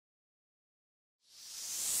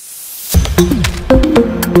A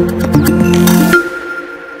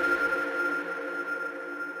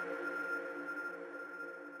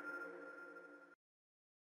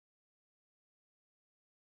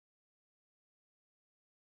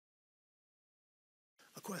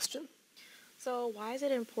question? So why is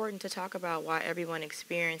it important to talk about why everyone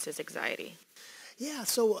experiences anxiety? Yeah,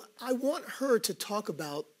 so I want her to talk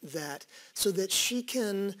about that so that she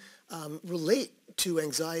can relate to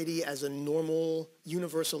anxiety as a normal,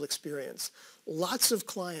 universal experience. Lots of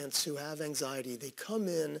clients who have anxiety, they come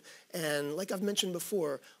in and, like I've mentioned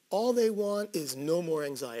before, all they want is no more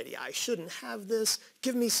anxiety. I shouldn't have this.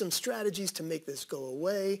 Give me some strategies to make this go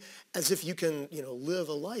away, as if you can, live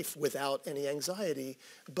a life without any anxiety.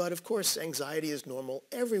 But of course, anxiety is normal.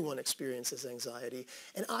 Everyone experiences anxiety.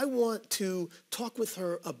 And I want to talk with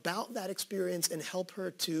her about that experience and help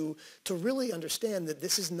her to really understand that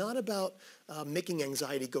this is not about making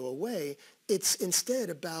anxiety go away. It's instead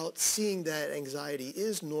about seeing that anxiety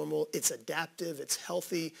is normal, it's adaptive, it's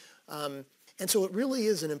healthy, and so it really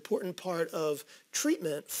is an important part of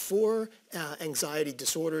treatment for anxiety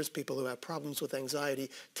disorders, people who have problems with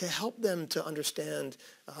anxiety, to help them to understand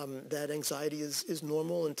that anxiety is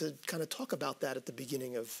normal and to kind of talk about that at the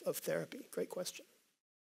beginning of therapy. Great question.